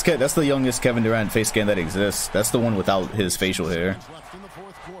 That's the youngest Kevin Durant face cam that exists. That's the one without his facial hair.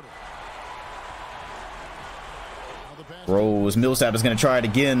 Rose, Millsap is gonna try it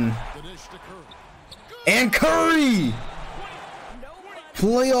again. And Curry!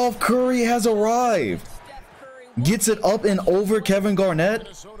 Playoff Curry has arrived. Gets it up and over Kevin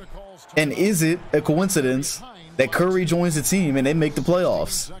Garnett. And is it a coincidence that Curry joins the team and they make the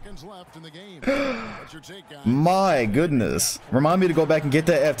playoffs? My goodness. Remind me to go back and get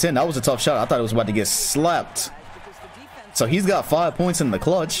that F10. That was a tough shot. I thought it was about to get slapped. So he's got 5 points in the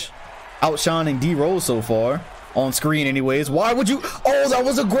clutch. Outshining D Rose so far. On screen anyways. Why would you? Oh, that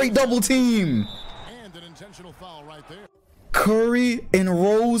was a great double team. Curry in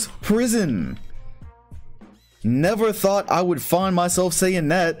Rose prison. Never thought I would find myself saying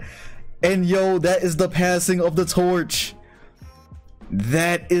that. And yo, that is the passing of the torch.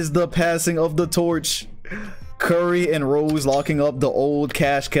 That is the passing of the torch. Curry and Rose locking up the old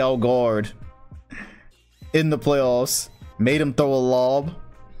cash cow guard in the playoffs. Made him throw a lob.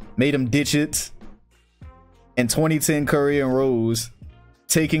 Made him ditch it. In 2010, Curry and Rose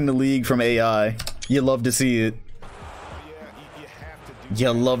taking the league from AI. You love to see it. You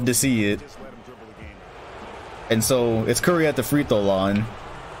love to see it. And so it's Curry at the free throw line,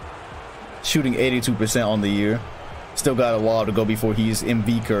 shooting 82% on the year. Still got a while to go before he's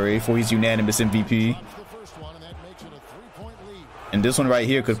MV Curry, before he's unanimous MVP. And this one right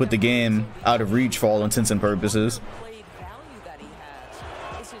here could put the game out of reach for all intents and purposes.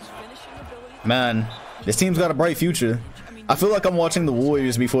 Man, this team's got a bright future. I feel like I'm watching the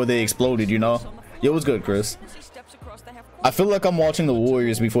Warriors before they exploded, you know? Yo, what's good, Chris? I feel like I'm watching the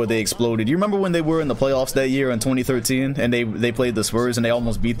Warriors before they exploded. You remember when they were in the playoffs that year in 2013 and they played the Spurs and they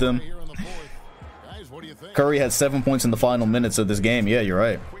almost beat them? Curry had 7 points in the final minutes of this game. Yeah, you're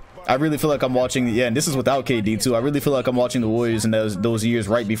right. I really feel like I'm watching, yeah, and this is without KD too. I really feel like I'm watching the Warriors in those years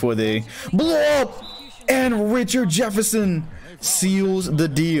right before they blow up. And Richard Jefferson seals the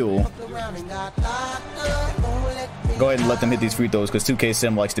deal. Go ahead and let them hit these free throws because 2K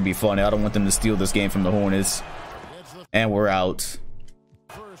Sim likes to be funny. I don't want them to steal this game from the Hornets. And we're out.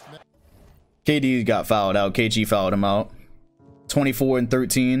 KD got fouled out. KG fouled him out. 24 and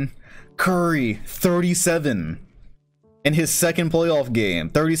 13. Curry 37 in his second playoff game.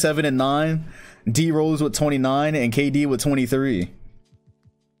 37 and 9. D Rose with 29 and KD with 23.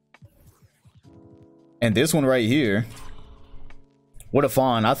 And this one right here. What a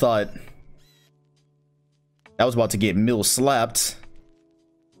fawn. I thought that was about to get Mill slapped.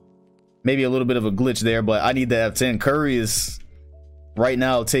 Maybe a little bit of a glitch there, but I need the F10. Curry is right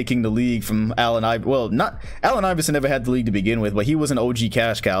now taking the league from Allen Iverson. Well, not Allen Iverson never had the league to begin with, but he was an OG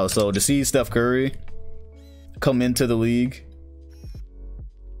cash cow. So to see Steph Curry come into the league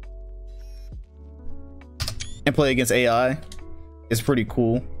and play against AI is pretty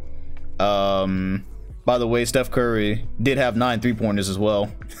cool. By the way, Steph Curry did have 9 3-pointers as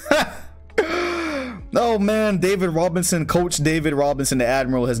well. Oh man, David Robinson, Coach David Robinson, the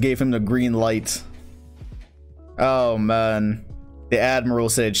Admiral, has gave him the green light. Oh man, the Admiral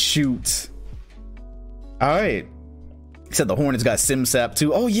said shoot. All right, he said the Hornets got Simsap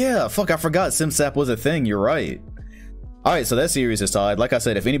too. Oh yeah, fuck, I forgot Simsap was a thing. You're right. All right, so that series is tied. Like I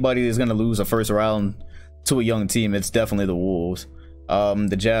said, if anybody is gonna lose a first round to a young team, it's definitely the Wolves.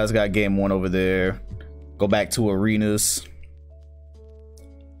 The Jazz got game 1 over there. Go back to arenas.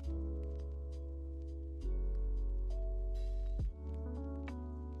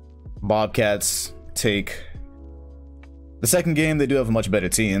 Bobcats take the second game. They do have a much better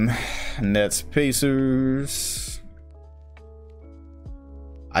team. Nets, Pacers.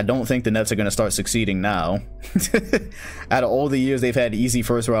 I don't think the Nets are going to start succeeding now. Out of all the years they've had easy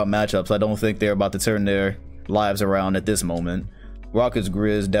first round matchups, I don't think they're about to turn their lives around at this moment. Rockets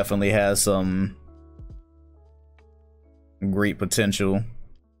Grizz definitely has some great potential.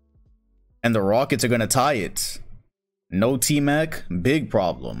 And the Rockets are going to tie it. No T-Mac, big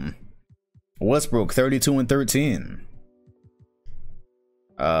problem. Westbrook, 32 and 13.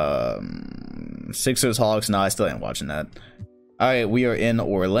 Sixers, Hawks. Nah, I still ain't watching that. All right, we are in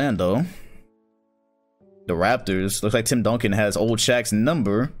Orlando. The Raptors. Looks like Tim Duncan has old Shaq's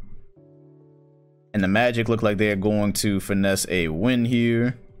number. And the Magic look like they're going to finesse a win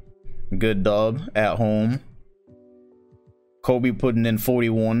here. Good dub at home. Kobe putting in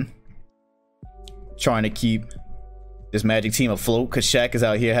 41. Trying to keep this Magic team afloat because Shaq is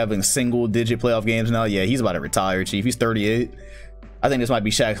out here having single-digit playoff games now. Yeah, he's about to retire, Chief. He's 38. I think this might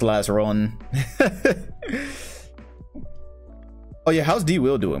be Shaq's last run. Oh, yeah, how's D.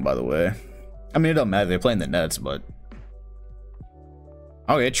 Will doing, by the way? I mean, it doesn't matter. They're playing the Nets, but...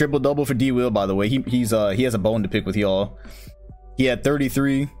 Okay, triple-double for D. Will, by the way. He has a bone to pick with y'all. He had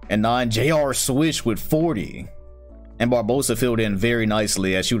 33 and 9. JR switched with 40. And Barbosa filled in very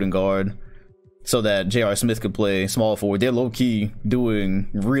nicely at shooting guard so that J.R. Smith could play small forward. They're low-key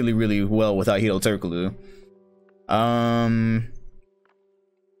doing really, really well without Hedo Turkoglu.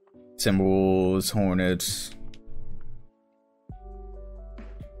 Timberwolves, Hornets.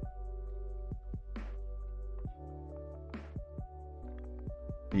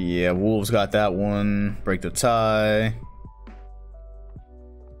 Yeah, Wolves got that one. Break the tie.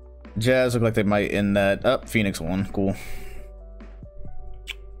 Jazz look like they might end that. Up, Phoenix won. Cool.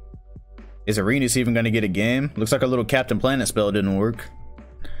 Is Arenas even going to get a game? Looks like our little Captain Planet spell didn't work.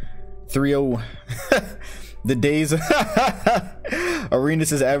 3-0. The days...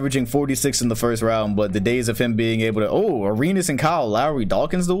 Arenas is averaging 46 in the first round, but the days of him being able to... Oh, Arenas and Kyle Lowry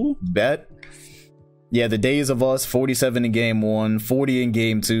Dawkins duel? Bet. Yeah, the days of us, 47 in game 1, 40 in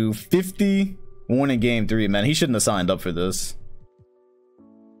game 2, 51 in game 3. Man, he shouldn't have signed up for this.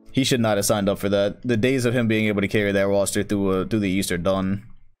 He should not have signed up for that. The days of him being able to carry that roster through the East are done.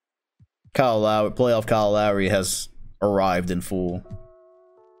 Kyle Lowry, playoff Kyle Lowry has arrived in full.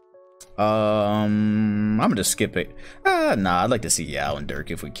 I'm gonna just skip it. Nah, I'd like to see Yao and Dirk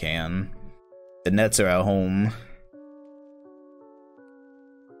if we can. The Nets are at home.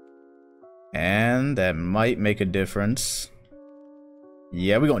 And that might make a difference.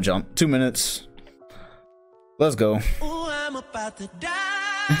 Yeah, we're gonna jump. 2 minutes. Let's go. Ooh, I'm about to die.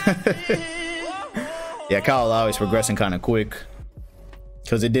 Yeah, Kyle Lowry's progressing kind of quick.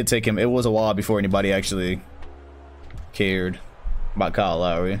 Because it did take him, it was a while before anybody actually cared about Kyle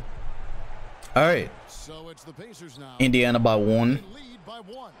Lowry. Alright. Indiana by 1.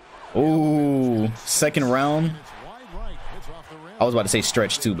 Ooh, second round. I was about to say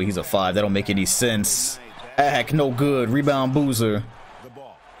stretch too, but he's a 5. That don't make any sense. Heck, no good. Rebound Boozer.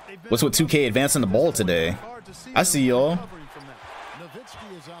 What's with 2K advancing the ball today? I see y'all.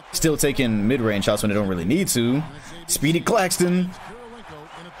 Still taking mid-range shots when they don't really need to. Speedy Claxton.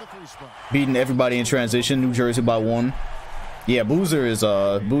 Beating everybody in transition. New Jersey by 1. Yeah, Boozer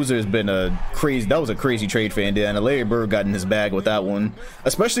has been a crazy. That was a crazy trade for Indiana. Larry Bird got in his bag with that one,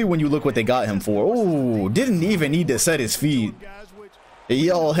 especially when you look what they got him for. Oh, didn't even need to set his feet.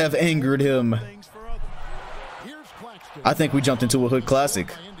 Y'all have angered him. I think we jumped into a hood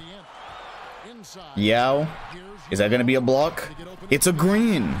classic. Yao, is that gonna be a block? It's a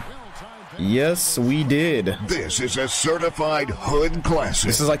green. Yes, we did. This is a certified hood classic.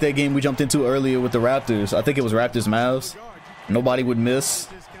 This is like that game we jumped into earlier with the Raptors. I think it was Raptors Mavs. Nobody would miss.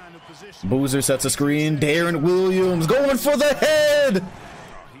 Boozer sets a screen. Darren Williams going for the head.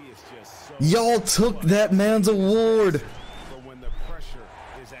 Y'all took that man's award.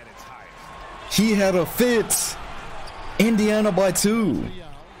 He had a fit. Indiana by 2.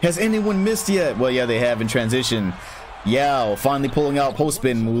 Has anyone missed yet? Well, yeah, they have in transition. Yao finally pulling out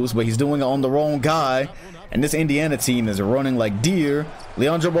post-spin moves, but he's doing it on the wrong guy. And this Indiana team is running like deer.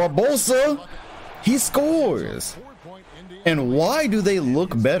 Leandro Barbosa, he scores. And why do they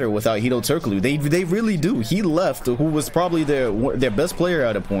look better without Hedo Turkoglu? They really do. He left, who was probably their best player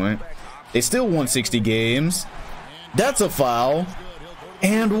at a point. They still won 60 games. That's a foul.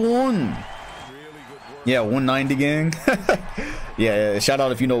 And 1. Yeah, 190 gang. Yeah, shout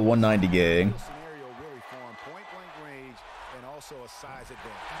out if you know 190 gang.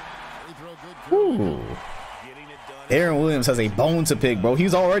 Ooh. Aaron Williams has a bone to pick, bro.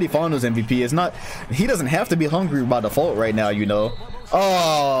 He's already Finals MVP. It's not, he doesn't have to be hungry by default right now, you know.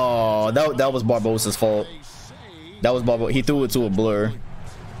 Oh, that was Barbosa's fault. That was Barbosa. He threw it to a blur.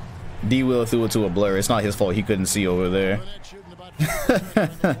 D. Will threw it to a blur. It's not his fault. He couldn't see over there.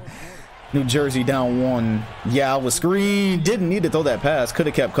 New Jersey down 1. Yeah, I was screened. Didn't need to throw that pass. Could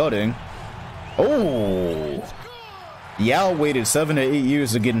have kept cutting. Oh. Yao waited 7 to 8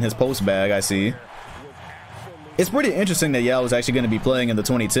 years to get in his post bag, I see. It's pretty interesting that Yao is actually going to be playing in the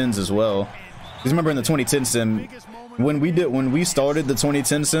 2010s as well. Because remember in the 2010 sim, when we started the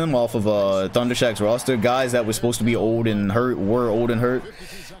 2010 sim off of Thundershack's roster, guys that were supposed to be old and hurt were old and hurt.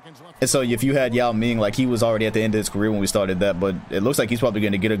 And so if you had Yao Ming, like, he was already at the end of his career when we started that, but it looks like he's probably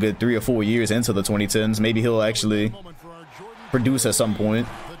going to get a good 3 or 4 years into the 2010s. Maybe he'll actually produce at some point.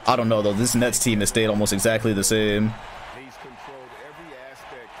 I don't know though. This Nets team has stayed almost exactly the same.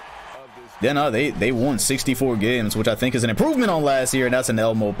 Yeah, no, they won 64 games, which I think is an improvement on last year, and that's an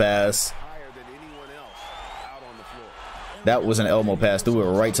Elmo pass. That was an Elmo pass, threw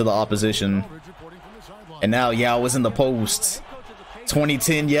it right to the opposition. And now Yao is in the post.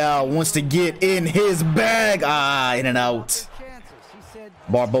 2010 Yao wants to get in his bag. Ah, in and out.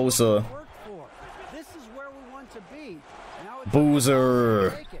 Barbosa.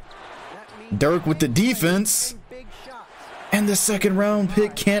 Boozer. Dirk with the defense. And the second round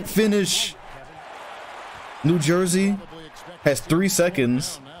pick can't finish. New Jersey has 3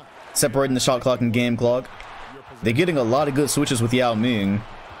 seconds separating the shot clock and game clock. They're getting a lot of good switches with Yao Ming.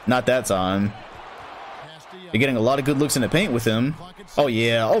 Not that time. They're getting a lot of good looks in the paint with him. Oh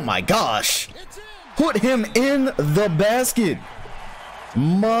yeah, oh my gosh. Put him in the basket.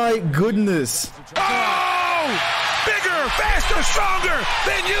 My goodness. Oh! Bigger, faster, stronger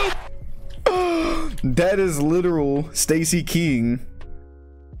than you. That is literal Stacey King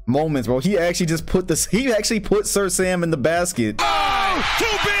moments, bro. He actually just put this. He actually put Sir Sam in the basket. Oh! Too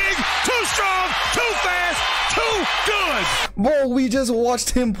big, too strong, too fast, too good. Bro, we just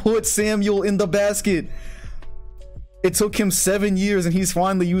watched him put Samuel in the basket. It took him 7 years, and he's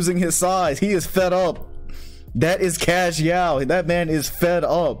finally using his size. He is fed up. That is Cash Yao. That man is fed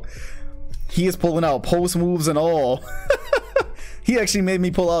up. He is pulling out post moves and all. He actually made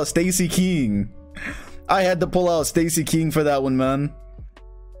me pull out Stacey King. I had to pull out Stacey King for that one, man.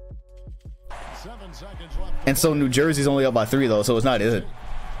 And so New Jersey's only up by 3 though, so it's not it.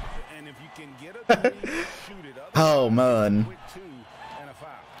 Oh man.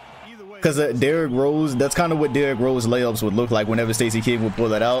 Because Derrick Rose, that's kind of what Derrick Rose layups would look like whenever Stacey King would pull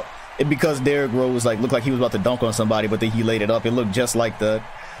that out. And because Derrick Rose like looked like he was about to dunk on somebody, but then he laid it up, it looked just like that.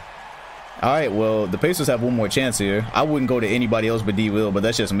 All right, well, the Pacers have one more chance here. I wouldn't go to anybody else but D. Will, but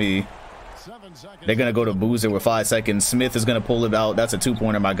that's just me. They're going to go to Boozer with 5 seconds. Smith is going to pull it out. That's a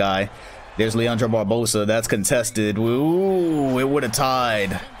 2-pointer, my guy. There's Leandro Barbosa. That's contested. Ooh, it would have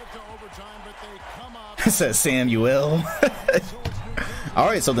tied. It says Samuel. All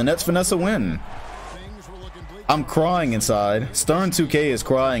right, so the Nets finesse a win. I'm crying inside. Stern 2K is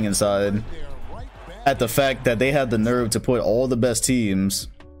crying inside at the fact that they had the nerve to put all the best teams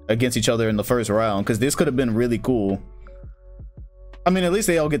against each other in the first round, because this could have been really cool. I mean, at least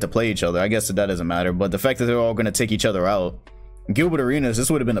they all get to play each other. I guess that doesn't matter, but the fact that they're all going to take each other out. Gilbert Arenas,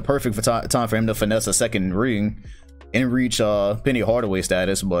 this would have been the perfect time for him to finesse a second ring and reach Penny Hardaway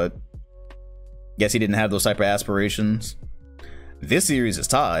status, but guess he didn't have those type of aspirations. This series is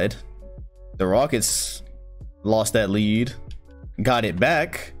tied. The Rockets lost that lead, got it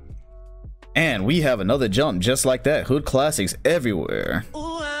back, and we have another jump just like that. Hood classics everywhere.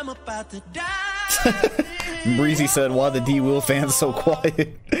 About to die. Breezy said, why the D. Will fans so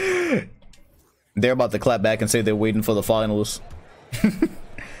quiet? They're about to clap back and say they're waiting for the finals.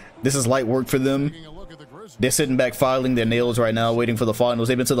 This is light work for them. They're sitting back filing their nails right now, waiting for the finals.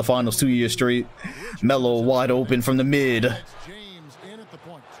 They've been to the finals 2 years straight. Melo wide open from the mid.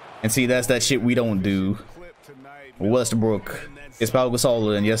 And see, that's that shit we don't do. Westbrook is Pau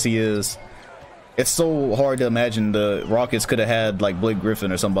Gasol, and yes he is. It's so hard to imagine the Rockets could have had like Blake Griffin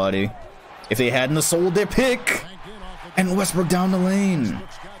or somebody if they hadn't sold their pick. And Westbrook down the lane.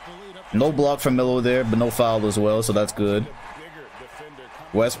 No block from Melo there, but no foul as well, so that's good.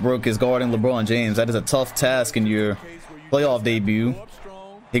 Westbrook is guarding LeBron James. That is a tough task in your playoff debut.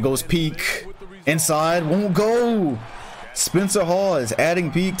 He goes peak. Inside, won't go. Spencer Hawes adding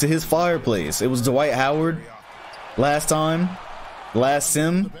peak to his fireplace. It was Dwight Howard last time. Last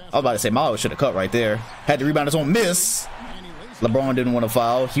sim. I was about to say Miles should have cut right there. Had to rebound his own miss. LeBron didn't want to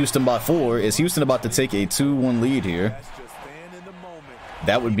foul. Houston by 4. Is Houston about to take a 2-1 lead here?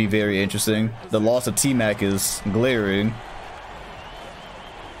 That would be very interesting. The loss of T-Mac is glaring,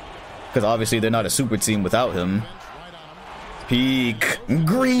 because obviously they're not a super team without him. Peak.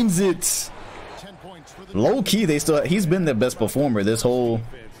 Greens it. Low key, he's been their best performer this whole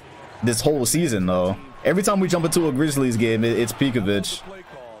season though. Every time we jump into a Grizzlies game, it's Pekovic.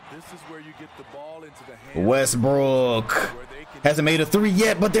 Westbrook hasn't made a 3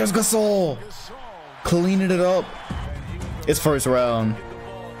 yet, but there's Gasol cleaning it up. It's first round.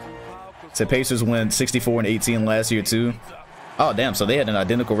 So Pacers went 64-18 last year too. Oh damn, so they had an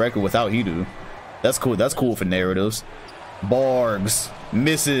identical record without Hidu. That's cool. That's cool for narratives. Bargs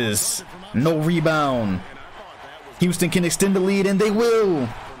misses. No rebound. Houston can extend the lead, and they will.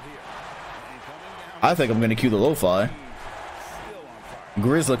 I think I'm going to cue the lo-fi.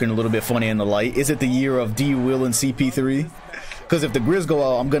 Grizz looking a little bit funny in the light. Is it the year of D. Will and CP3? Because if the Grizz go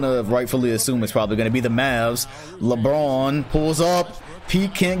out, I'm going to rightfully assume it's probably going to be the Mavs. LeBron pulls up.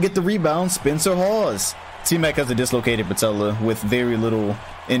 Pete can't get the rebound. Spencer Hawes. T-Mac has a dislocated patella with very little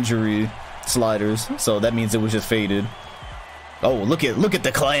injury sliders. So that means it was just faded. Oh, look at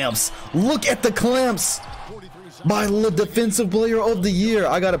the clamps. Look at the clamps. By the defensive player of the year.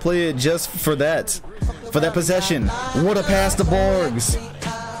 I gotta play it just for that possession. What a pass to Bargs.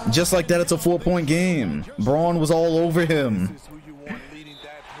 Just like that, it's a 4-point game. Braun was all over him.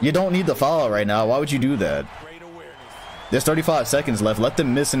 You don't need the foul right now. Why would you do that? There's 35 seconds left. Let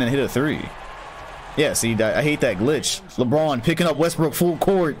them miss and then hit a 3. Yeah, see, I hate that glitch. LeBron picking up Westbrook full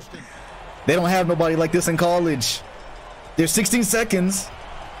court. They don't have nobody like this in college. There's 16 seconds.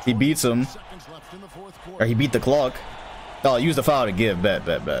 He beats him. Or he beat the clock. Oh, use the foul to give.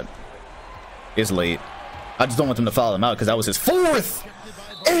 Bet. It's late. I just don't want them to foul him out because that was his 4th.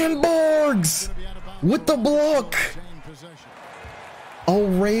 And Bargs with the block. Oh,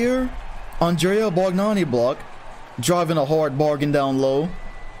 rare. Andrea Bognani block. Driving a hard bargain down low.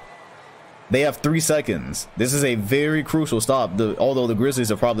 They have 3 seconds. This is a very crucial stop. Although the Grizzlies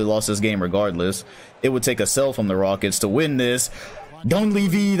have probably lost this game regardless, it would take a sell from the Rockets to win this.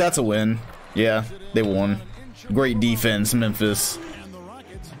 Dunleavy, that's a win. Yeah, they won. Great defense, Memphis.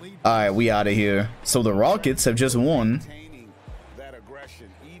 All right, we out of here. So the Rockets have just won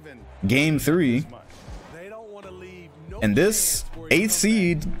Game 3. And this 8th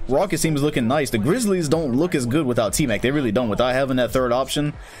seed Rockets team is looking nice. The Grizzlies don't look as good without T-Mac. They really don't. Without having that third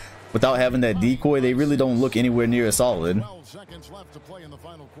option, without having that decoy, they really don't look anywhere near as solid. 12 seconds left to play in the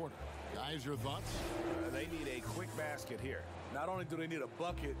final quarter. Guys, your thoughts? They need a quick basket here. Not only do they need a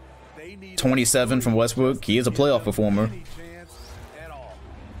bucket, they need 27 from Westbrook. He is a playoff performer.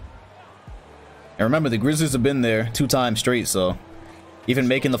 And remember, the Grizzlies have been there 2 times straight, so even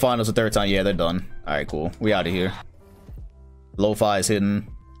making the finals a 3rd time, yeah, they're done. All right, cool. We out of here. Lo-fi is hidden.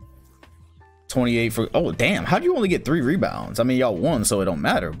 28 for... Oh, damn. How do you only get 3 rebounds? I mean, y'all won, so it don't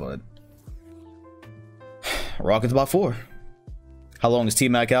matter, but... Rockets by 4. How long is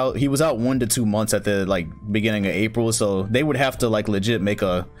T-Mac out? He was out 1 to 2 months at the, like, beginning of April, so they would have to, like, legit make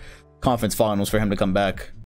a conference finals for him to come back.